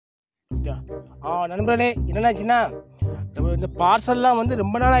நண்பர்களே, என்னன்னாச்சுன்னா இந்த பார்சல்லாம் வந்து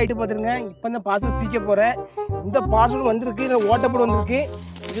ரொம்ப நாள் ஆகிட்டு பார்த்துருங்க. இப்போ இந்த பார்சல் பிரிக்க போகிறேன். இந்த பார்சல் வந்திருக்கு, ஓட்டப்படு வந்திருக்கு.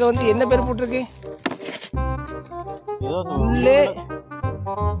 இதில் வந்து என்ன பேர் போட்டிருக்கு? உள்ளே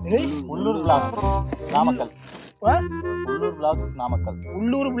உள்ளூர் பிளாக்ஸ் நாமக்கல். உள்ளூர்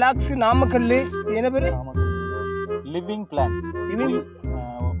பிளாக்ஸ் நாமக்கல். என்ன பேர்? Living plans.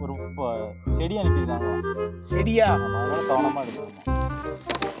 ஒரு செடி அனுப்பியிருக்காங்க. செடியா? கவனமாக எடுத்துருங்க.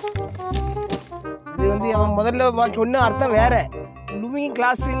 இது வந்து அவன் முதல்ல சொன்ன அர்த்தம் வேற. லிவிங்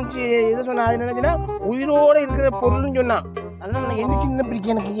கிளாஸ் எது சொன்னா, அது நினைச்சுன்னா உயிரோட இருக்கிற பொருள்னு சொன்னான். அதனால நான் என்ன சின்ன பிரிக்க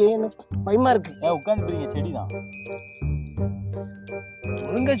எனக்கு பயமா இருக்கு. உட்காந்து பிரிங்க. செடி தான்.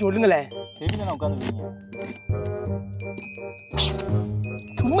 ஒழுங்கா சொல்லுங்களேன். செடி தானே உட்காந்து பிரிங்க.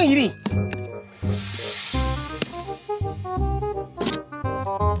 சும்மா இரி.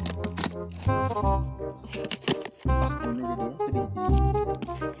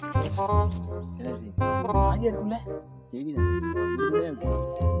 இருக்குல்ல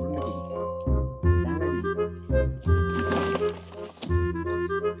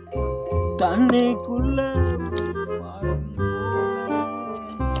தண்ணிக்குள்ள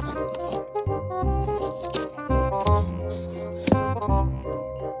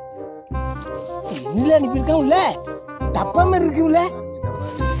என்ன அனுப்பியிருக்கான்? உள்ள டப்பா மாதிரி இருக்கு. உள்ள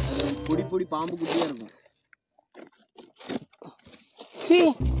பொடி பொடி பாம்பு குட்டியா இருக்கும். சி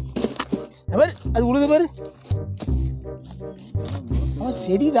அது உழுது பாரு.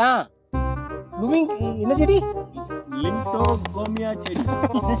 செடிதான். என்ன செடி? லிம்டோகோமியா செடி.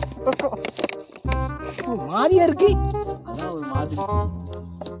 மாதிரியா இருக்கு. அதான் ஒரு மாதிரி.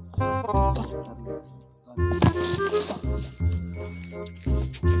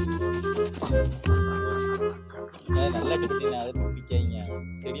 நல்லா கட்டிங்க. அதை பிடிக்காதீங்க.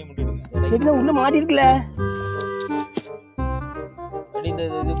 செடியை மட்டும் எடுங்க. செடிதான் உள்ள மாட்டி இருக்குல்ல.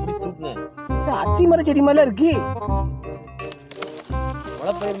 அத்தி மர செடி மேல இருக்கு.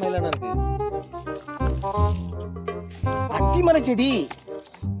 வளப்பயிர் மேல இருக்கு. அத்தி மர செடி.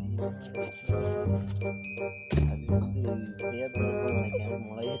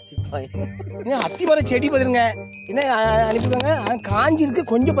 அத்தி மர செடி பாருங்க. என்ன அனுப்பிடுவாங்க? காஞ்சி இருக்கு,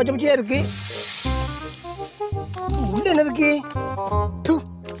 கொஞ்சம் பச்சை பச்சையா இருக்கு. உள்ள என்ன இருக்கு?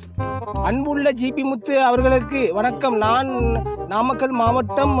 அன்புள்ள ஜிபி முத்து அவர்களுக்கு வணக்கம். நான் நாமக்கல்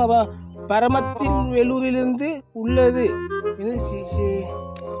மாவட்டம் பரமத்தில் வேலூரிலிருந்து உள்ளது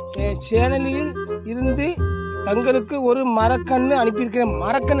சேனலில் இருந்து தங்களுக்கு ஒரு மரக்கண்ணு அனுப்பியிருக்கிறேன்.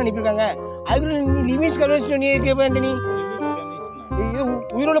 மரக்கண்ணு அனுப்பியிருக்காங்க. அதுக்கு லிவிங் கன்வென்ஷன் சொன்னி இருக்க வேண்டி நீ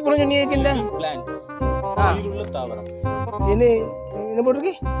உயிரோட பொருள் சொன்னி இருக்கின்ற என்ன என்ன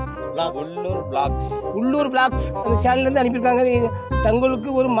போட்டிருக்கு? உள்ளூர் பிளாக்ஸ் அந்த சேனல்ல இருந்து அனுப்பியிருக்காங்க. தங்களுக்கு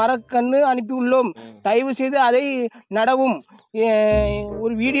ஒரு மரக்கண்ணு அனுப்பி உள்ளோம். தயவு செய்து அதை நடவும்,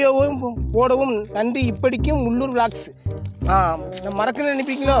 ஒரு வீடியோவும் போடவும். நன்றி. இப்படிக்கும் உள்ளூர் பிளாக்ஸ். நான் மரக்கண்ணு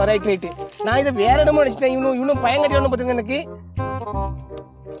அனுப்பிங்களோ? ரைட்டு. நான் இதை வேற இடமா நினைச்சிட்டேன். இவனும் பயங்கட்டிடணும் பார்த்துங்க. எனக்கு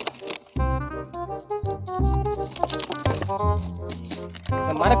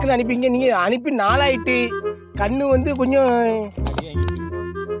மரக்கண்ணு அனுப்பிங்க. நீங்க அனுப்பி நாளாயிட்டு. கண்ணு வந்து கொஞ்சம்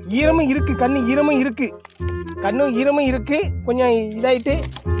ஈரமும் இருக்கு. கண்ணும் ஈரமும் இருக்கு. கொஞ்சம் இதாயிட்டு.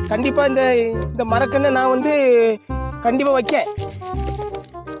 கண்டிப்பா இந்த மரக்கண்ணை நான் வந்து கண்டிப்பா வைக்க.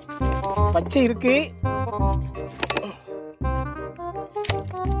 பச்சை இருக்கு.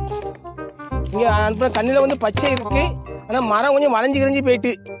 இங்க அனுப்புற கண்ணுல வந்து பச்சை இருக்கு. ஆனா மரம் கொஞ்சம் வளைஞ்சு கிழிஞ்சு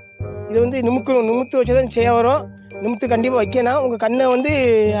போயிட்டு. இது வந்து நிமித்து வச்சுதான் செய்ய வரும். நிமித்து கண்டிப்பா வைக்கணும். உங்க கண்ணை வந்து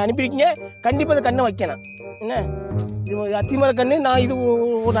அனுப்பியிருக்கீங்க. கண்டிப்பா அந்த கண்ணை வைக்கணும். என்ன இது அத்திமர கண்ணு? நான் இது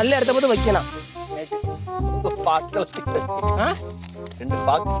ஒரு நல்ல இடத்த பார்த்து வைக்கணும். ரெண்டு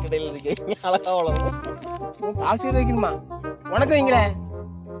பாக்ஸ் கடையில் இருக்கீங்க. அழகா வளரும். பாக்ஸ் வைக்கணுமா? உனக்கு வைங்களேன்.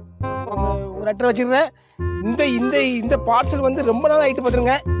 ஒரு லெட்டர் வச்சிருந்தேன். இந்த பார்சல் வந்து ரொம்ப நாள் ஆகிட்டு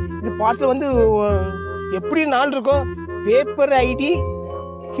பார்த்துருங்க. இந்த பார்சல் வந்து எப்படி நாள் இருக்கும்? Paper ID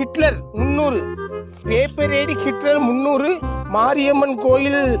Hitler 300. Paper ID Hitler 300. Mariamman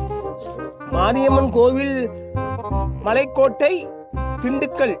கோவில் மலைக்கோட்டை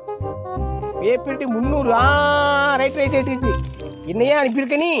திண்டுக்கல். Paper ID 300. ரைட். என்னையா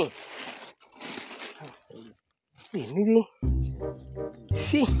அனுப்பியிருக்க நீ? என்னது?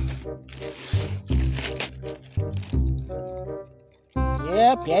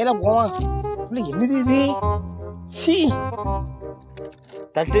 பேர போவான். என்னது இது?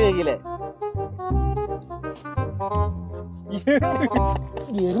 தட்டு வைக்கல.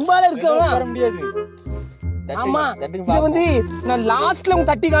 எறும்பால இருக்கவா முடியாது. ஆமா, இத வந்து நான் லாஸ்ட்ல உங்க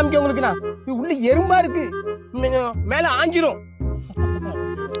தட்டி காமிக்க உங்களுக்கு. நான் உள்ள எறும்பா இருக்கு. மேல ஆஞ்சிரும்.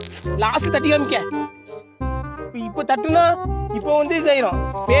 லாஸ்ட் தட்டி காமிக்க. இப்ப தட்டுனா இப்ப வந்து இதாயிரும்.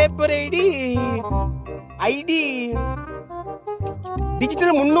 பேப்பர் ஐடி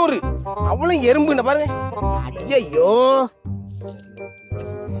டிஜிட்டல் 300 அவ்வளவு எறும்பு பாருங்க. ஐயோ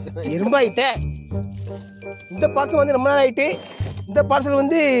எறும்பாயிட்ட. இந்த பார்சல் வந்து ரொம்ப நாள் ஆயிட்டு. இந்த பார்சல்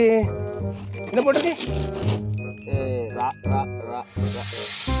வந்து என்ன போட்டிருக்கு?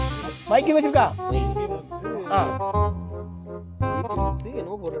 மைக்கு வச்சிருக்கா?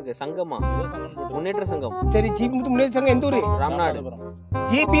 என்னமோ போட்டிருக்கு. சங்கமா, முன்னேற்ற சங்கம். சரி, ஜிபி முத்து முன்னேற்ற சங்கம் எந்த ஊரு? ராம்நாடு.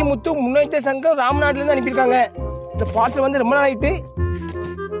 ஜிபி முத்து முன்னேற்ற சங்கம் ராம்நாடுல இருந்து அனுப்பியிருக்காங்க. இந்த பார்சல் வந்து ரொம்ப நாள் ஆயிட்டு.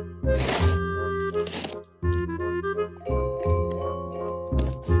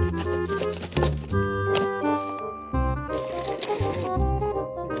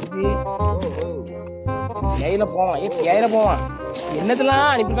 பேயில போவான் என்னதெல்லாம்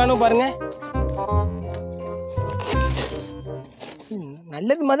அனுப்பியிருக்கானு பாருங்க.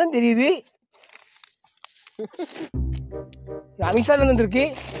 நல்லது மாதிரி தான் தெரியுது. அமித்ஷால இருந்திருக்கு,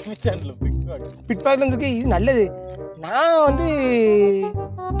 பிட்பாக்ல இருந்திருக்கு. இது நல்லது. நான் வந்து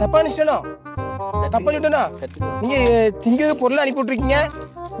தப்பா சொல்லிட்டேனா? நீங்க திங்க பொருள் அனுப்பி விட்டுருக்கீங்க.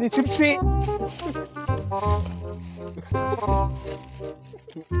 இது சிப்ஸ்.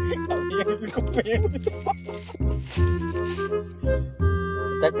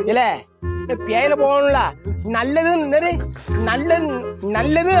 பேயில போகணும்ல.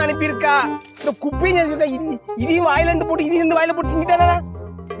 நல்லது அனுப்பியிருக்கா. இந்த குப்பையும் இதையும் வாயில போட்டு இதையும் வாயில போட்டு திங்கிட்டானா?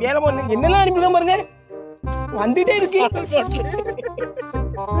 பேயில போன என்னெல்லாம் அனுப்பியிருக்கா பாருங்க. வந்துட்டே இருக்கு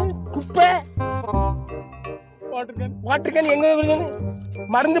குப்பை. வாட்டர் கேன் எங்க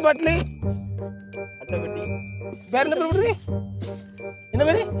மருந்து பாட்டில். வேற என்ன பேரு? என்ன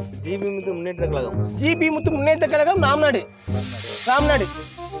பேரு? ஜிபி முத்து முன்னேற்ற கழகம். ஜிபி முத்து முன்னேற்ற கழகம் ராம்நாடு.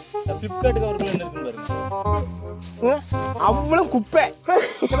 அவ்வளவு குப்பை.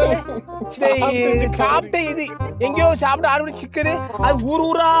 சாப்பிட்ட இது எங்கேயோ சாப்பிட்டு ஆடு சிக்கது. அது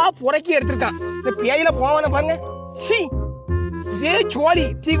ஊரா புறக்கி எடுத்திருக்கான். இந்த பேயில போவான பாருங்க. இதே சோழி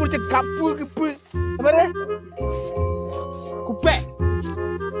டீ குடிச்ச கிப்பு பாருங்க. குப்பை.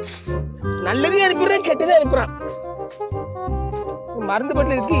 நல்லதே அனுப்பிடுறேன், கெட்டதே அனுப்புறான். மருந்து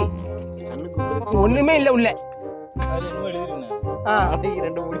பாட்டில் இருக்கு, ஒண்ணுமே இல்ல உள்ள.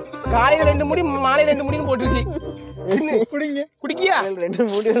 காலையில 2 முடி, மாலை 2 முடின்னு போட்டுருக்கு. குடிக்கியா? 2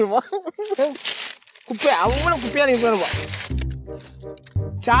 முடி வருமா? குப்பை. அவ்வளவு குப்பையா அனுப்பிடுவா.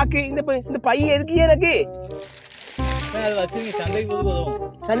 சாக்கு. இந்த பை எதுக்கு எனக்கு?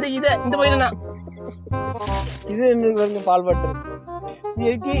 சந்தைக்கு இந்த பையனா? இது என்ன? பால் பாட்டு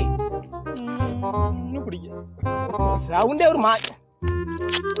எதுக்கு? சவுண்டே ஒரு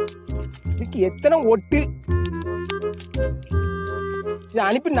இதுக்கு எத்தனை ஒட்டு. இது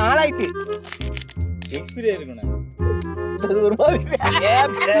அனுப்பி நாளாயிட்டு. எக்ஸ்பீரியன்ஸ் இருக்கணும். ஒரு மாதிரி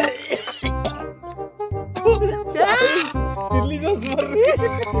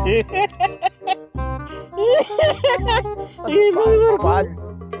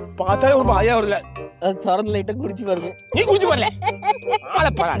பார்த்தாலே ஒரு பாயா வரல. திறந்து லைட்டா குடிச்சு பாருங்க. நீ குடிச்சு வரல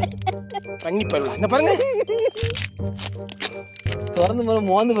பரவாயில்ல பண்ணி பாருங்க. இந்த பாருங்க திறந்து பாருங்க,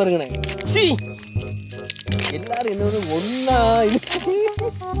 மோந்து பாருங்க. சி எல்லாரும் என்ன ஒன்னா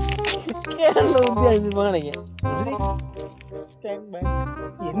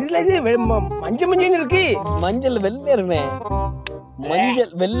என்னதுல இது மஞ்சள் இருக்கு. மஞ்சள் வெள்ளை இருக்குண்ணே.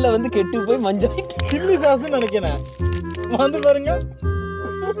 மஞ்சள் வெள்ளை வந்து கெட்டு போய் மஞ்சள் சில்லி சாஸ்ன்னு நினைக்கிறேன். வந்து பாருங்க.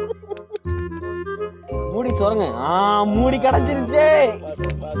 மூடி திறங்க. மூடி கிடைச்சிருச்சே.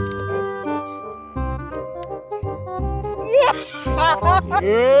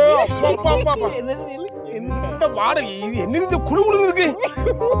 என்ன வாடகை இது? என்ன குழு குழு இருக்கு?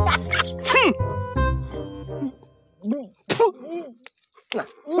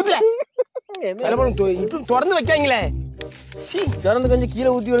 தொடர்ந்து வைக்காங்களே. திறந்து கொஞ்சம் கீழே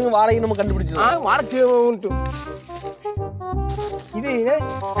ஊத்தி வருங்க. வாடகை நம்ம கண்டுபிடிச்சோம். வாடகை இது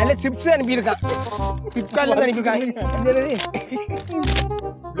நல்ல சிப்ஸ் அனுப்பியிருக்கான். பிட்கார்ட்ல இருந்து அனுப்பியிருக்காங்க.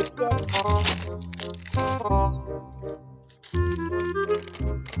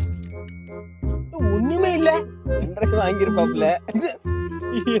 ஒண்ணுமே இல்ல. வாங்கிருப்பாப்ல.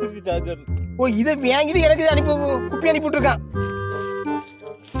 ஓ, இதை வாங்கிட்டு எனக்கு அனுப்பி குப்பி அனுப்பி விட்டுருக்கான்.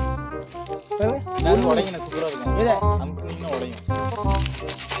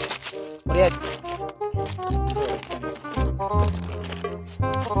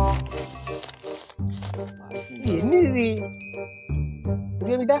 என்ன இது?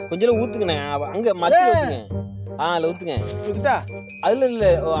 கொஞ்சம் ஊத்துங்க. அங்க மத்திய ஊத்துங்க. அதுல ஊத்துங்க. அதுல இல்ல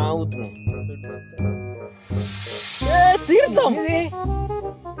ஊத்துங்க. தீர்த்தம்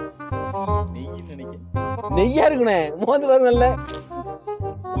நெய்யா இருக்குண்ணே. மோந்து பாருங்க. நல்ல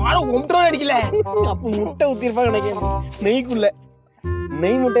ஒன்றரை அடிக்கல. அப்ப முட்டை ஊத்திருப்பாங்க நினைக்கிறேன் நெய்க்குள்ள.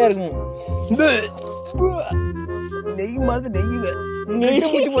 நெய் முட்டையா இருக்கும். இந்த நெய் மாதிரி நெய்யுங்க கெட்டு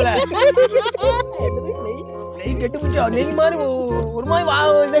பூச்சி போல. நெய் கெட்டு பூச்சா நெய் மாதிரி ஒரு மாதிரி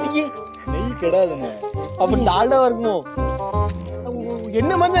இதாக்கி நெய் கெடாதுங்க. அப்ப டால்டாவா இருக்குமோ?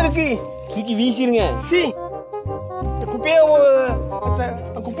 என்ன மாதிரி தான் இருக்கு. தூக்கி வீசிருங்க. சி குப்பைய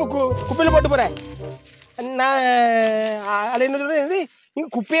குப்பையில போட்டு போறேன் நான். அது என்ன சொல்றது, நீங்க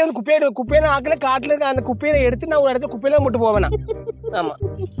குப்பையை ஆக்கல காட்டுல இருக்க அந்த குப்பையை எடுத்து நான் ஒரு இடத்துல குப்பையில போட்டு போவேன். ஆமா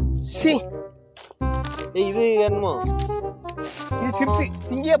சி இது என்னமோ இது சிப்ஸ்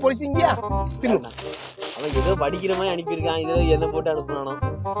திங்கியா பொரிச்சு திங்கியா தின்னு. அவன் ஏதோ படிக்கிற மாதிரி அனுப்பியிருக்கான். இதுல என்ன போட்டு அனுப்புனானோ?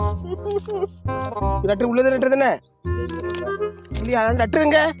 லெட்டர் உள்ளது லெட்டர் தானே இல்லையா?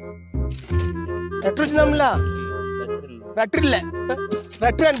 லெட்டருங்க லெட்டர் வச்சுனோம்ல. லெட்டர் இல்ல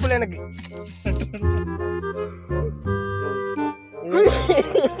லெட்டர் அனுப்பல எனக்கு.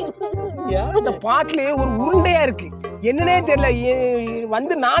 இந்த பாட்டுல ஒரு உருண்டையா இருக்கு என்னன்னே தெரியல.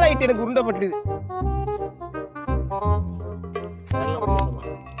 வந்து நாளாயிட்டு எனக்கு உருண்டை பட்டுது.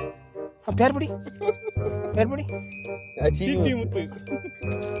 பேர்படி பேர்படி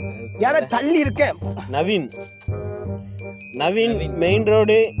யார தள்ளி இருக்கேன். நவீன் நவீன் மெயின்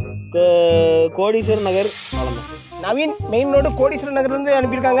ரோடு கோடீஸ்வரர் நகர். நவீன் மெயின் ரோடு கோடீஸ்வரர் நகர்ல இருந்து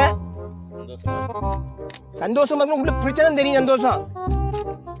அனுப்பியிருக்காங்க. சந்தோஷமா இருக்கு. உள்ள பிரச்சனை தெரியும். சந்தோஷம்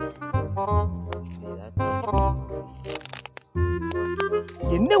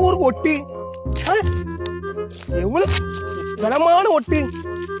என்ன ஒரு ஒட்டு, எவ்வளவு பலமான ஒட்டு.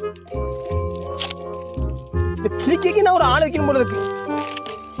 இந்த கிளிக்கைக்கு நான் ஒரு ஆள் வைக்கணும் போல இருக்கு.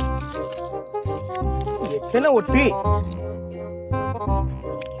 எத்தனை ஒட்டு.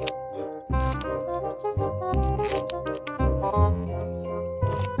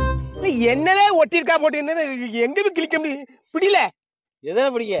 என்னலே ஒட்டிருக்கா போட்டு என்ன எங்க போய் கிளிக்க முடியும்? பிடில எதனா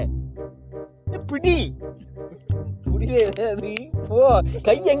பிடிக்க பிடி புடியில போ.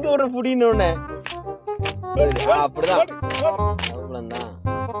 கை எங்க விட புடின்னு அப்படிதான் அவ்வளவுதான்.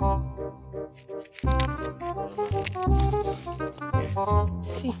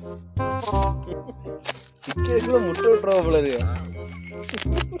 சிக்கிறதுக்குள்ள முட்டை விட்டுறோம் போல இருக்கு.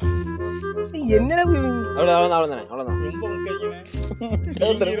 என்ன அவ்வளவுதான் அவ்வளவுதானே அவ்வளவுதான்.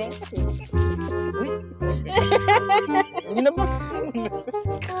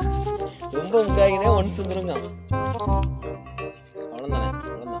 ரொம்ப முக்காயினே ஒன் சுந்தருங்க. அவ்வளவுதானே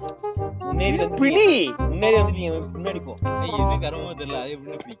அவ்வளவுதான். முன்னேறி பிடி முன்னேறி வந்துட்டீங்க. முன்னாடி போ. என்ன கரமோ தெரியல. அது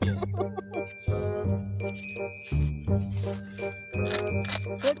எப்படி பிடிக்க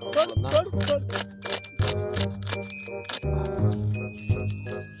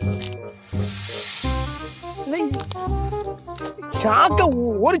சாக்க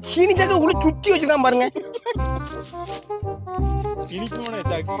ஒரு சீனி சாக்க உள்ள சுத்தி வச்சுக்கலாம் பாருங்க.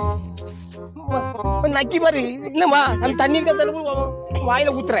 நக்கி மாதிரி இல்லம்மா. அந்த தண்ணி வாயில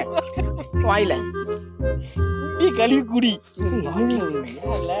ஊத்துறேன். வாயில கழுவி குடி.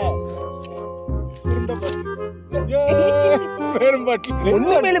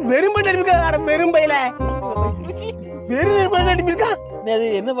 வெறும்பையில இருக்கா. வெறும்பையில இருக்கா.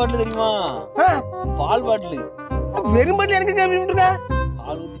 என்ன பாட்டில் தெரியுமா? பால் பாட்டில். வெறும்பட்டில எனக்கு இருக்கா.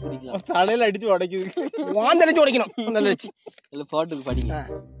 பால் ஊத்தி குடிக்கலாம். தலையில அடிச்சு உடைக்குது. வாந்தடிச்சு உடைக்கணும். நல்ல வச்சு இல்ல பாட்டுக்கு படிங்க.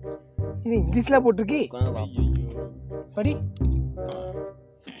 இது இங்கிலீஷ்ல போட்டிருக்கு. படி.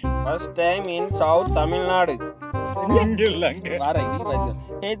 First time in South Tamil Nadu.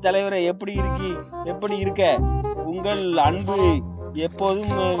 தலைவரே எப்படி இருக்க? உங்கள் அன்பு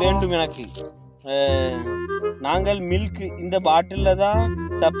எப்போதும் வேண்டும் எனக்கு. நாங்கள் மில்க் இந்த பாட்டில்ல தான்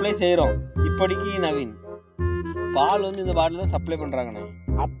சப்ளை செய்யறோம். இப்படிக்கு நவீன். பால் வந்து இந்த பாட்டில் தான் சப்ளை பண்றாங்கண்ணே.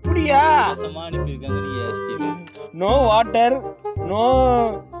 அப்படியா? No water no.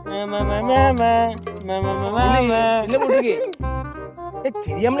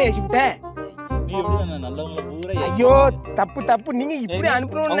 தெரியாமல ஏசிட்டேன். ஐயோ தப்பு. நீங்க இப்படி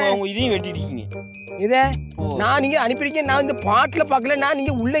அனுப்பணும். இதையும் வெட்டிட்டீங்க. இத நான் நீங்க அனுப்பிருக்கீங்க. நான் இந்த பாட்டுல பாக்கல. நான்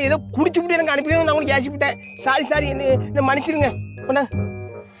நீங்க உள்ள ஏதோ குடிச்சுட்டு எனக்கு அனுப்பி நான் உங்களுக்கு ஏசிட்டேன். சாரி என்ன மன்னிச்சிருங்க.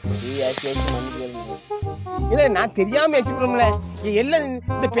 இல்ல நான் தெரியாம ஏசிப்போம்ல. எல்லாம்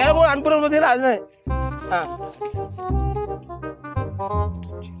இந்த பேர அனுப்புறது அதுதான்.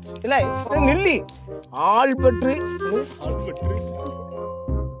 இல்ல நில்லி ஆல்பர்ட்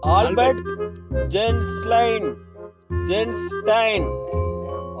ஜென்ஸ்டைன்.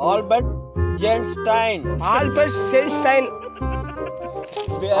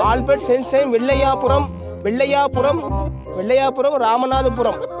 வெள்ளையாபுரம்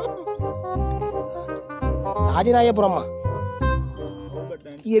ராமநாதபுரம் ராஜராயபுரமா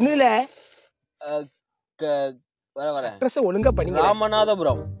என்னதுல வர அட்ரஸ் ஒழுங்கா பண்ணி.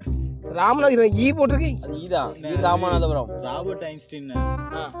 ராமநாதபுரம் ராமநாதபுரம் ஈ போட்டிருக்கு. அது ஈதான். ஈ ராமநாதபுரம். ராபர்ட் ஐன்ஸ்டைன்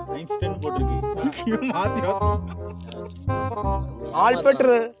போட்டிருக்கு. மாத்தி ஆல்பர்ட்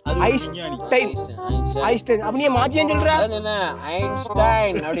ஐன்ஸ்டைன். ஐன்ஸ்டைன் அப்ப நீ மாத்தியான்னு சொல்ற? என்ன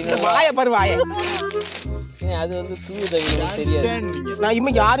ஐன்ஸ்டைன் அப்படின்னு வாய பாரு வாய. அது வந்து தூய தமிழ் தெரியாது. நான்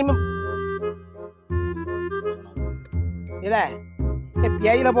இம்மா யாருமே இல்ல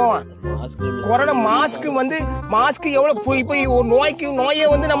பேயில போவான். கொரோனா மாஸ்க் வந்து மாஸ்க் எவ்வளவு இப்ப ஒரு நோயை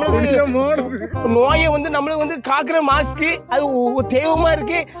வந்து நம்மளுக்கு வந்து காக்குற மாஸ்க் அது தேவமா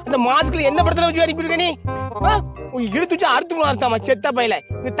இருக்கு. அந்த மாஸ்க்ல என்ன படத்துல வச்சு அனுப்பியிருக்க நீ? இழுத்து வச்சு அறுத்துமா செத்த பையில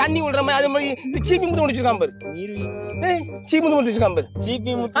தண்ணி விடுற மாதிரி. அது மாதிரி சீப்பி முத்து முடிச்சிருக்கான் பாரு. சீப்பி முத்து முடிச்சிருக்கான் பாரு.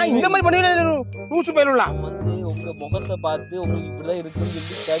 சீப்பி முத்து இந்த மாதிரி பண்ணி நூசு பயிலாம் வந்து உங்க முகத்தை பார்த்து உங்களுக்கு இப்படிதான் இருக்குன்னு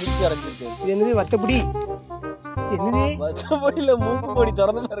சொல்லி கடிச்சு அரைஞ்சிருக்கு. என்னது வத்தப்படி? என்னது வத்தப்படியில மூக்கு பொடி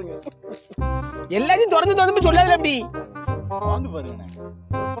திறந்து பாருங்க. எல்லாத்தையும் திறந்து சொல்லாதுல அப்படி வந்து பாருங்க.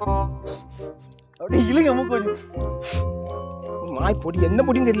 அப்படியே இழுங்க மூக்கு பொடி. மாய் பொடி என்ன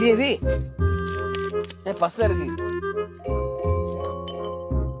பொடின்னு தெரியலையே. இது பச இருக்கு.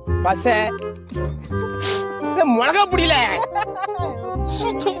 பச மிளகா பொடியில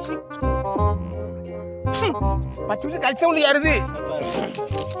 10 நிமிஷம் கழிச்சா உங்களுக்கு யாருது?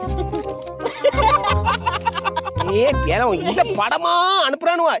 இந்த படமா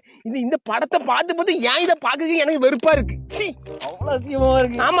அனுப்புறானுவா. இந்த படத்தை பார்த்து ஏன் இதை பாக்குறதுக்கு எனக்கு வெறுப்பா இருக்கு. அவ்வளவு அதிகமா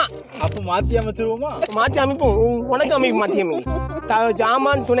இருக்கு. ஆமா அப்ப மாத்தி அமைச்சிருவோமா? மாத்தி அமைப்போம். உனக்கு அமைப்பு மாத்தி அமைங்க.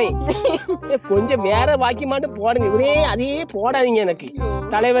 ஜாமான் துணை கொஞ்சம் வேற வாக்கி மட்டும் போடுங்க. ஒரே அதே போடாதீங்க. எனக்கு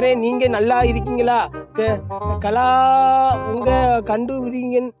தலைவரே நீங்க நல்லா இருக்கீங்களா? கலா உங்க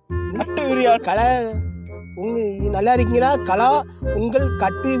கண்டுபிடிங்க. கலா உங்க நல்லா இருக்கீங்களா? கலா உங்கள்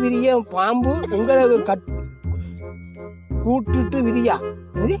கட்டு விரிய பாம்பு உங்களை கூட்டுட்டு விரியா.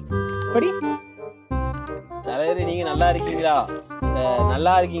 படி தலைவரே நீங்க நல்லா இருக்கீங்களா?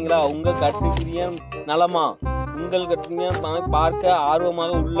 நல்லா இருக்கீங்களா? உங்க கட்டு விரியம் நலமா? உங்கள் கட்டுவிரியம் பார்க்க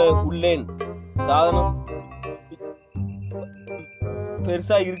ஆர்வமாக உள்ளேன். சாதனம்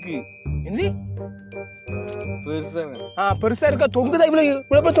பெருசா இருக்கு. பெருசா இருக்கா? தொங்குதா?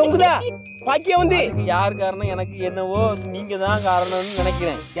 இவ்வளவு தொங்குதா? பாக்கியா வந்து யாரு காரணம்? எனக்கு என்னவோ நீங்க தான் காரணம்னு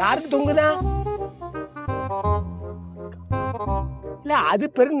நினைக்கிறேன். யாருக்கு தொங்குதா? இல்ல அது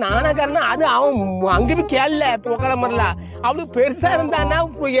பெரு நானா காரணம். அது அவன் அங்க போய் கேள்ல உக்கார மாதிரில அவளுக்கு பெருசா இருந்தான்னா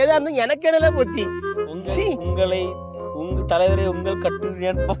எதா இருந்தா எனக்கு என்ன போச்சு. உங்களை உங்க தலைவரே உங்கள்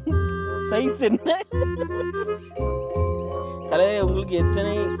கட்டுவிரியம் சைஸ் என்ன? தலைவரே உங்களுக்கு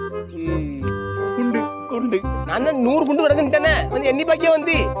எத்தனை குண்டு? நான் தான் 100 குண்டு கிடக்குன்னு வந்து எண்ணி பாக்கியா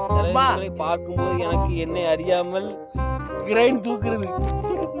வந்து பார்க்கும்போது எனக்கு என்னை அறியாமல் கிரைன் தூக்குறது.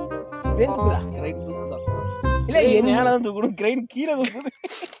 கிரைன் தூக்குதா? இல்ல என்னதான் தூக்கணும். கிரைன் கீழே தூக்குது.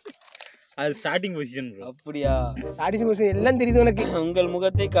 அது ஸ்டார்டிங் பொசிஷன். அப்படியா? ஸ்டார்டிங் பொசிஷன் எல்லாம் தெரியுது உனக்கு. உங்கள்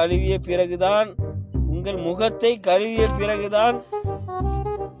முகத்தை கழுவிய பிறகுதான்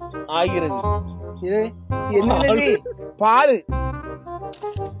ஆகிறது. என்னது? பால்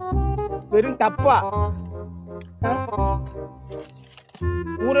வெறும் டப்பா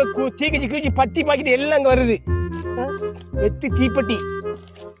ஊர தீக்கச்சி கீச்சி பத்தி பாக்கிட்டு எல்லாம் அங்க வருது. வெத்து தீப்பெட்டி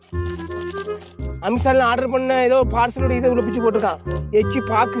அமித்ஷால ஆர்டர் பண்ண ஏதோ பார்சலோட இதை உள்ள பிச்சு போட்டிருக்கான். எச்சி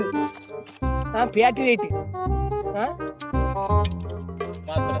பாக்கு பேட்டரி லைட்டு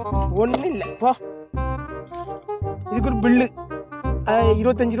ஒண்ணு இல்ல. போ இதுக்கு ஒரு பில்லு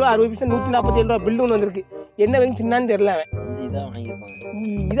 25 ரூபா 60 பைசா 147 ரூபா பில்லு ஒண்ணு வந்திருக்கு. என்ன வாங்கி தின்னான்னு தெரியல.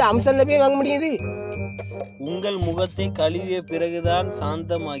 இது அம்சன்ல போய் வாங்க முடியாது. உங்கள் முகத்தை கழுவிய பிறகுதான்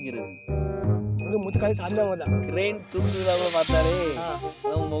சாந்தமாகிறது. முத்துக்காய் சாந்தம் கிரெயின் தூக்குதாம பார்த்தாலே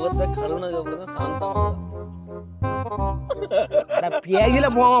முகத்தை கழுவுனதுக்கு அப்புறம் தான் சாந்தம். பேயில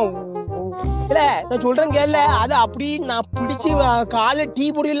போவோம். இல்ல நான் சொல்றேன் கேள்ல. அது அப்படி நான் பிடிச்சு காலை டீ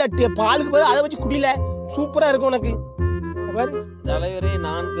பொடியில பாலுக்கு பதில் அதை வச்சு குடியில சூப்பரா இருக்கும் உனக்கு. தலைவரே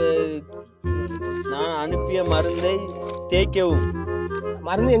நான் அனுப்பிய மருந்தை தேய்க்கவும்.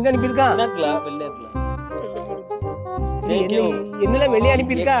 மருந்து எங்க அனுப்பியிருக்கான்? என்ன வெளியே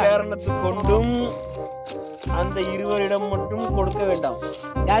அனுப்பியிருக்கா? காரணத்தை கொண்டும் அந்த இருவரிடம் மட்டும் கொடுக்க வேண்டாம்.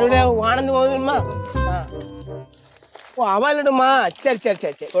 யாருடைய ஆனந்த் போதுமா? அவளிடுமா? சரி சரி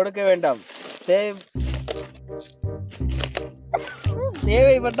சரி சரி கொடுக்க வேண்டாம்.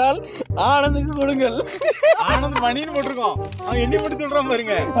 தேவைப்பட்டால் ஆனந்துக்கு கொடுங்கள். ஆனந்த் மணின்னு போட்டிருக்கோம். அவன் எண்ணி போட்டு சொல்றான்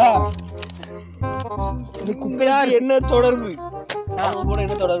பாருங்க. என்ன தொடர்பு? கூட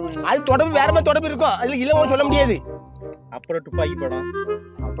என்ன தொடர்பு? அது தொடர்பு வேற மாதிரி தொடர்பு இருக்கும். அதுல இல்ல சொல்ல முடியாது. அப்புறம் துப்பாக்கி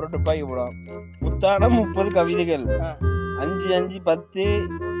படம். முத்தான 30 கவிதைகள். 5 5 10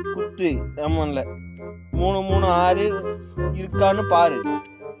 குத்து. ஆமாம்ல 3 3 6 இருக்கான்னு பாரு.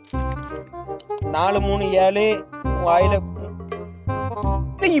 4 3 7 வாயில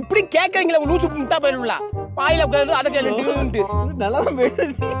இப்படி கேட்கறீங்களா லூசு முட்டா பயிலுங்களா பாயில உட்காந்து அதை கேட்டு நல்லா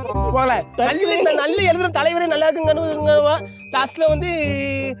போல நல்ல எழுதுற தலைவரே நல்லா இருக்குங்க லாஸ்ட்ல வந்து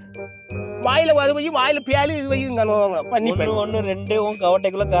வாயில அது போய் வாயில பேலு இது வைங்க பண்ணி 1 2 உன்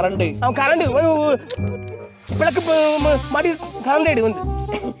கவட்டைக்குள்ள கரண்ட் அவன் கரண்ட் விளக்கு மடி கரண்ட் வந்து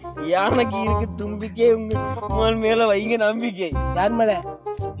யானைக்கு இருக்கு தும்பிக்கை உங்க மேல வைங்க நம்பிக்கை. யார் மேல?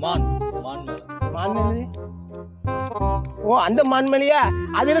 மான் மேல. ஓ அந்த மான் மேலையா?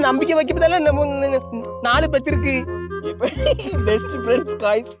 அதுல நம்பிக்கை வைக்கப்பதால 4 பெத்து இருக்கு. Best friends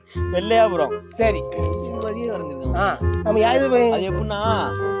guys Vellaiyapuram. சரி நம்ம யாரு அது எப்படின்னா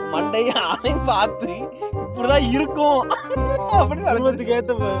மண்டைய ஆனை பார்த்து இப்படிதான் இருக்கும் அப்படி அனுபவத்துக்கு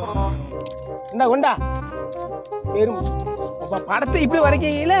ஏத்த கொண்டா பேரும் படத்தை இப்படி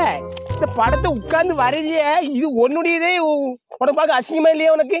வரைக்கல. இந்த படத்தை உட்கார்ந்து வரைய இது ஒன்னுடையதே உடம்பாக்க அசிங்கமா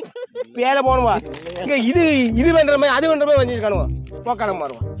இல்லையா உனக்கு? பேல போனவா இங்க இது இது பண்ற மாதிரி அது பண்ற மாதிரி வஞ்சிருக்கானுவா போக்காடம்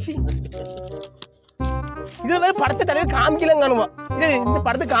மாறுவான். இதுல வேற படத்தை தலைவர் காமிக்கலாம் காணுவா. இது இந்த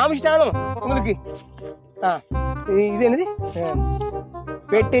படத்தை காமிச்சிட்டாலும் உங்களுக்கு இது என்னது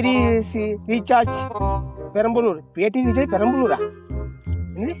battery recharge Perambalur. Battery recharge பெரம்பலூரா?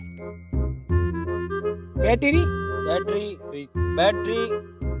 என்னது battery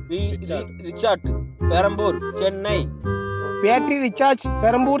Richard Perambur Chennai. Battery recharge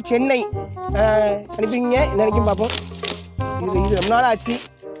Perambur Chennai அனுப்பிங்க நினைக்கும் பார்ப்போம். இது ரொம்ப நாள் ஆச்சு.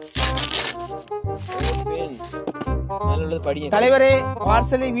 தலைவரே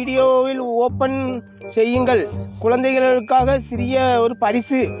பார்சலை வீடியோவில் ஓபன் செய்யுங்கள். குழந்தைகளுக்காக சிறிய ஒரு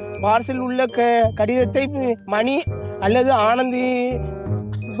பரிசு. பார்சல் உள்ள கடிதத்தை மணி அல்லது ஆனந்தி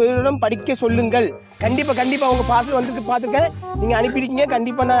படிக்க சொல்லுங்கள். கண்டிப்பா உங்க பார்சல் வந்துட்டு பாத்துக்க. நீங்க அனுப்பிடுங்க.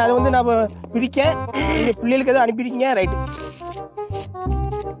 கண்டிப்பா நான் அதை வந்து நான் பிடிக்க நீங்க பிள்ளைகளுக்கு எதாவது அனுப்பிடுங்க. ரைட்டு.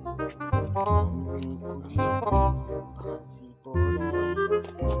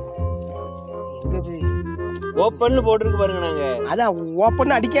 ஓபன் போட்டுருக்கு பாருங்க. நாங்க அதான்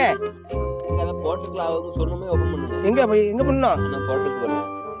ஓபன் அடிக்க போட்டுக்கலாம் சொன்னமே ஓபன் பண்ணுங்க. எங்க பண்ணோம்? நான் போட்டுக்கு பாருங்க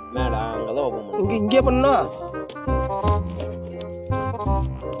மேல அங்கதான் ஓபன் பண்ணுங்க. இங்கே பண்ணோம்.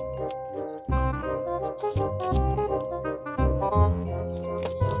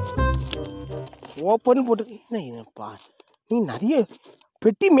 ஓப்பன் போட்டு என்னப்பா நீ நிறைய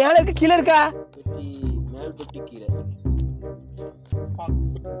பெட்டி மேல இருக்கு கீழே இருக்கா? பெட்டி மேல பெட்டி கீழே.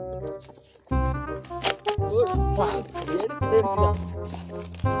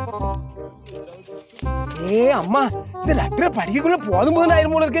 ஏ அம்மா இந்த லெட்டர் படிக்கக்குள்ள போதும்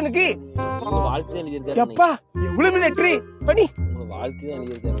ஆயிரம் போல இருக்கு எனக்கு. வாழ்த்து எழுதியிருக்காரு. அப்பா எவ்வளவு லெட்டர் படி. வாழ்த்து தான்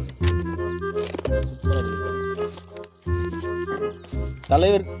எழுதியிருக்காரு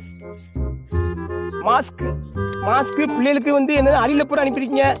தலைவர். மாஸ்க் பிள்ளைகளுக்கு வந்து என்னது அலிலப்பூர்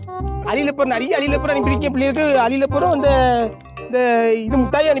அனுப்பிருக்கீங்க. அலிலப்பூர் நிறைய அலிலப்பூர் அனுப்பிருக்கீங்க பிள்ளைகளுக்கு. அலிலப்பூரும் இந்த இது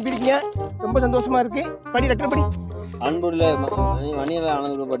முட்டாய் அனுப்பிருக்கீங்க. ரொம்ப சந்தோஷமா இருக்கு. படி லெட்டர் படி. அன்புள்ள மணியல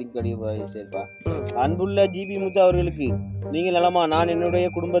ஆனந்த படிப்பா. அன்புள்ள ஜிபி முத்து அவர்களுக்கு நீங்கள் நலமா? நான் என்னுடைய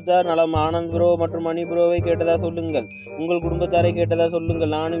குடும்பத்தார் நலம். ஆனந்த் ப்ரோ மற்றும் மணி ப்ரோவை கேட்டதா சொல்லுங்கள். உங்கள் குடும்பத்தாரை கேட்டதா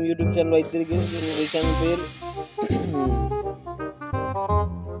சொல்லுங்கள். நானும் யூடியூப் சேனல் வைத்திருக்கேன். என்னுடைய சேனல் பேர்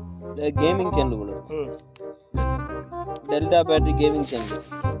gaming channel delta battery gaming channel.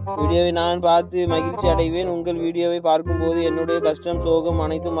 வீடியோவை நான் பார்த்து மகிழ்ச்சி அடைவேன். உங்கள் வீடியோவை பார்க்கும்போது என்னுடைய கஷ்டம் சோகம்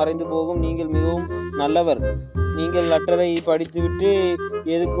அனைத்தும் மறைந்து போகும். நீங்கள் மிகவும் நல்லவர். நீங்கள் லெட்டரை படித்துவிட்டு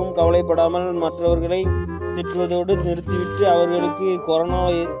எதுக்கும் கவலைப்படாமல் மற்றவர்களை திட்டுவதோடு நிறுத்திவிட்டு அவர்களுக்கு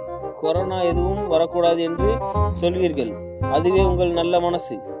கொரோனா எதுவும் வரக்கூடாது என்று சொல்வீர்கள். அதுவே உங்கள் நல்ல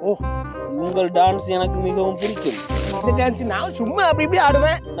மனசு. உங்கள் டான்ஸ் எனக்கு மிகவும் பிடிக்கும். நான் சும்மா அப்படி இப்படி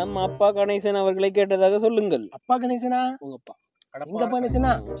ஆடுவேன். நம்ம அப்பா கணேசன் அவர்களை கேட்டதாக சொல்லுங்கள். அப்பா கணேசனா? உங்க அப்பா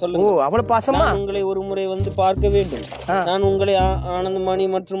அவ்வளவு பாசமா? உங்களை ஒரு முறை வந்து பார்க்க வேண்டும். நான் உங்களை ஆனந்தமணி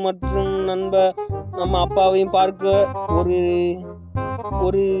மற்றும் நம்ம அப்பாவையும் பார்க்க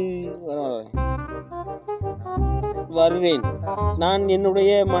வருவேன். நான்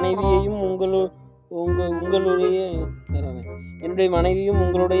என்னுடைய மனைவியையும்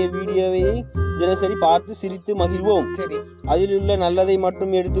உங்களுடைய வீடியோவை தினசரி பார்த்து சிரித்து மகிழ்வோம். அதில் உள்ள நல்லதை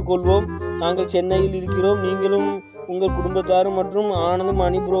மட்டும் எடுத்துக்கொள்வோம். நாங்கள் சென்னையில் இருக்கிறோம். நீங்களும் உங்கள் குடும்பத்தாரும் மற்றும் ஆனந்த்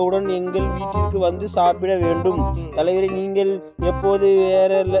மணி ப்ரோவுடன் எங்கள் வீட்டிற்கு வந்து சாப்பிட வேண்டும். தலைவரை நீங்கள் எப்போது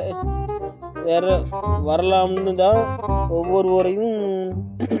வேற வரலாம்னு தான் ஒவ்வொருவரையும்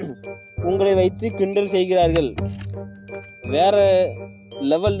உங்களை வைத்து கிண்டல் செய்கிறார்கள். வேற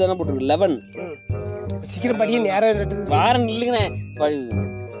லெவல் தானே போட்டிருக்கு. 11 சீக்கிரம் படிக்க நேரம் வாரம் இல்லைங்கண்ணே.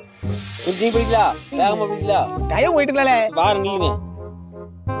 படிக்கலாம் வேகமா படிக்கலாம். டைம் போயிட்டுங்களே. வாரம் இல்லைங்க.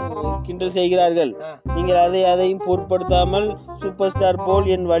 கிண்டல் செய்கிறார்கள். நீங்கள் அதையும் பொருட்படுத்தாமல் சூப்பர் ஸ்டார் போல்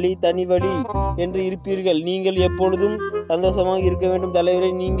என் வழி தனி வழி என்று இருப்பீர்கள். நீங்கள் எப்பொழுதும் சந்தோஷமாக இருக்க வேண்டும்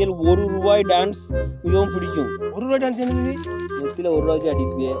தலைவரை. நீங்கள் ₹1 டான்ஸ் மிகவும் பிடிக்கும். ₹1 டான்ஸ் என்னது? நெத்தில ₹1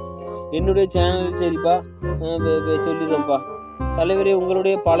 அடிப்பே. என்னுடைய சேனல் சரிப்பா சொல்லிடுறேன்ப்பா தலைவரே.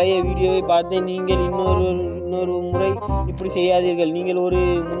 உங்களுடைய பழைய வீடியோவை பார்த்தேன். நீங்கள் இன்னொரு முறை இப்படி செய்யாதீர்கள். நீங்கள் ஒரு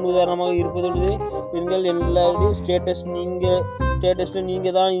முன்னுதாரணமாக இருப்பதோடு நீங்கள் எல்லாருடைய ஸ்டேட்டஸ்ல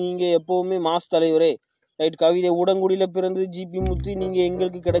நீங்க எப்பவுமே மாஸ் தலைவரே. ரைட். கவிதை. உடங்குடியில பிறந்தது ஜிபி முத்து. நீங்க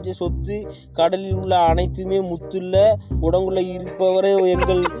எங்களுக்கு கிடைச்ச சொத்து. கடலில் உள்ள அனைத்துமே முத்துல்ல. உடங்குள்ள இருப்பவரே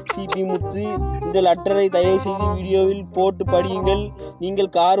எங்கள் ஜிபி முத்து. இந்த லெட்டரை தயவு செய்து வீடியோவில் போட்டு படியுங்கள்.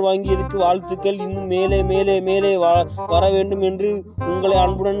 நீங்கள் கார் வாங்கியதுக்கு வாழ்த்துக்கள். இன்னும் மேலே மேலே மேலே வர வேண்டும் என்று உங்களை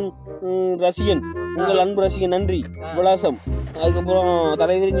அன்புடன் ரசிகன். உங்கள் அன்பு ரசிகன். நன்றி. விலாசம். அதுக்கப்புறம்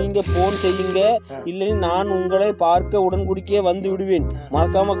தலைவரை நீங்க போன் செய்யுங்க, இல்லைன்னு நான் உங்களை பார்க்க உடன்குடிக்கே வந்து விடுவேன்.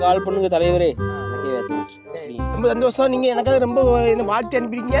 மறக்காம கால் பண்ணுங்க தலைவரே. ரொம்ப சந்தோஷம். நீங்க எனக்காக ரொம்ப வாழ்த்து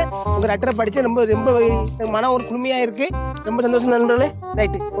அனுப்பிருக்கீங்க. உங்க லெட்டரை படிச்சு ரொம்ப ரொம்ப மனம் ஒரு குளுமையா இருக்கு. ரொம்ப சந்தோஷம் நண்பர்களே.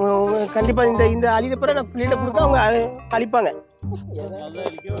 ரைட்டு. கண்டிப்பா இந்த அழிப்பற நான் பிள்ளைகிட்ட கொடுக்க அவங்க அழிப்பாங்க.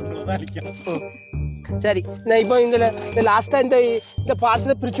 சரி, நான் இப்போ இந்த லாஸ்டா இந்த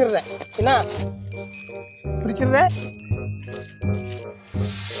பார்சலை பிரிச்சிடுறேன். என்ன பிரிச்சிடுறேன்?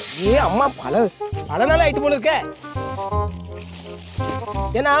 அம்மா பல நாள் ஆயிட்டு போல இருக்க.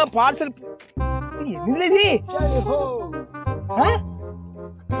 ஏன்னா பார்சல் என்னது?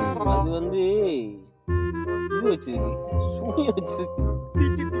 அது வந்து இது வச்சிருக்கு, சூனி வச்சிருக்கு.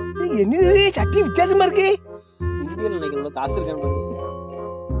 என்னது சட்டி வித்தியாசமா இருக்கு? நினைக்கிறேன் காசு இருக்கான்னு.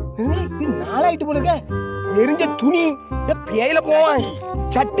 நாளாயிட்டு போல இருக்க. எரிஞ்ச துணி பேயில போவான்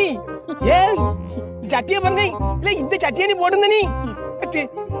சட்டி. சட்டிய பாருங்க. இல்ல இந்த சட்டிய நீ போட்டு நீ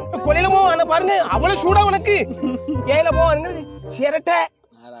கொலையில போவான் பாருங்க. அவ்வளவு சூடா உனக்கு. பேயில போவாங்க சிரட்டை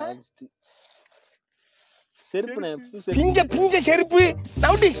செருப்பு, பிஞ்ச செருப்பு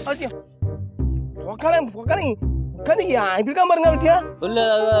நவுட்டி இருக்காம பாருங்க. வச்சியா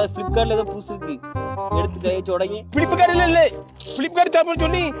பிளிப்கார்ட்ல ஏதோ புதுசு இருக்கு, எடுத்து கையச்சு உடங்கி. பிளிப்கார்ட்ல இல்ல, பிளிப்கார்ட் சாப்பிட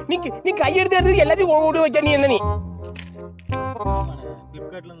சொல்லி நீ கையெடுத்து எல்லாத்தையும் ஓடி வச்ச. நீ என்ன நீ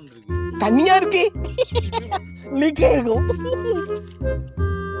தண்ணியா இருக்கு லீக்கா இருக்கும்.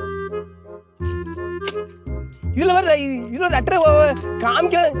 இதுல வர இதுல லெட்டர்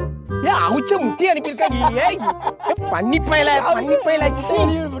காமிக்க அவுச்ச முட்டி அனுப்பியிருக்காங்க. பண்ணிப்பயல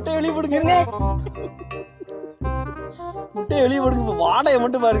முட்டை வெளியே போடுங்க. முட்டை வெளியே போடுங்க. வாடகை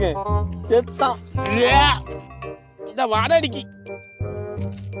மட்டும் பாருங்க, செத்தான். இந்த வாடகை அடிக்கி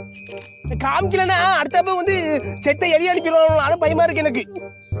காமிக்கலன்னா அடுத்தப்ப வந்து செத்த எலி அனுப்பிடுவாங்க. பயமா இருக்கு எனக்கு.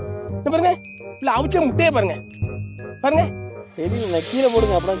 பாருங்க, இல்ல அவுச்ச முட்டையே பாருங்க பாருங்க. தெரியும், நான் கீழே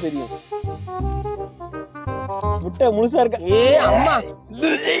போடுங்க அப்பதான் தெரியும். முட்டை முழுசா இருக்க. அம்மா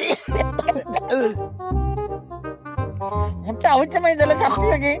முட்டை அவிச்சமா இதெல்லாம்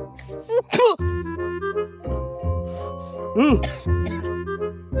சாப்பிட்டு.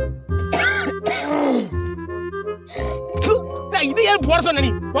 இது ஏன் போட சொன்ன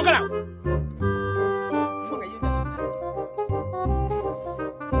நீ? போக்கலாம்.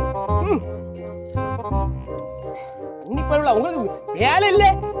 உங்களுக்கு வேலை இல்ல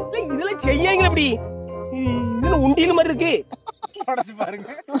இதுல செய்யங்க. அப்படி இதுல உண்டியல் மாதிரி இருக்கு பாருங்க.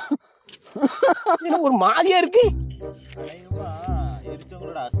 ஒரு மாதிரியா இருக்கு.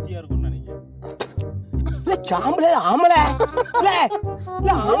 அஸ்தியா இருக்கும்னு நினைக்கிறேன். சாம்பல ஆமல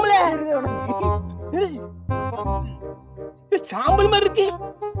ஆமல சாம்பல் மாதிரி இருக்கு.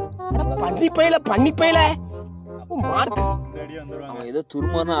 பண்ணி பையில மார்க் அவன் ஏதோ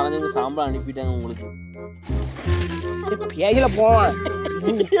துருமாறுன்னு அரைஞ்சவங்க சாம்பல் அனுப்பிட்டாங்க உங்களுக்கு. பேயில போவான்.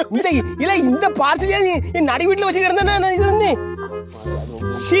 இந்த பார்சல் நடி வீட்டுல வச்சு கிடந்தேன். இது வந்து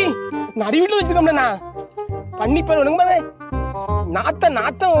நடி வீட்டுல வச்சிருக்கோம்னா பண்ணி பையில நாத்தம்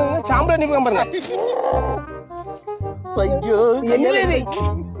சாம்பல் அனுப்பி பாருங்க.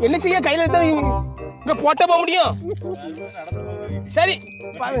 என்ன செய்ய கையில எடுத்தா இங்க போட்ட போக முடியும். சரி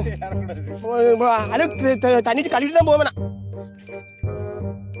தண்ணி கழுவிட்டு தான் போவேன்.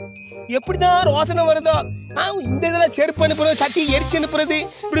 எப்படிதான் ரோசனை வருதோ. இந்த இதெல்லாம் செருப்பு அனுப்புறது, சட்டி எரிச்சு அனுப்புறது,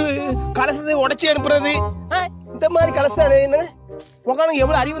 இப்படி கலசத்தை உடைச்சி அனுப்புறது. இந்த மாதிரி கலசம் என்ன உக்காந்து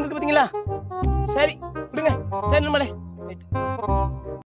எவ்வளவு அறிவு வந்துருக்கு பாத்தீங்களா? சரி விடுங்க. சரி நம்மளே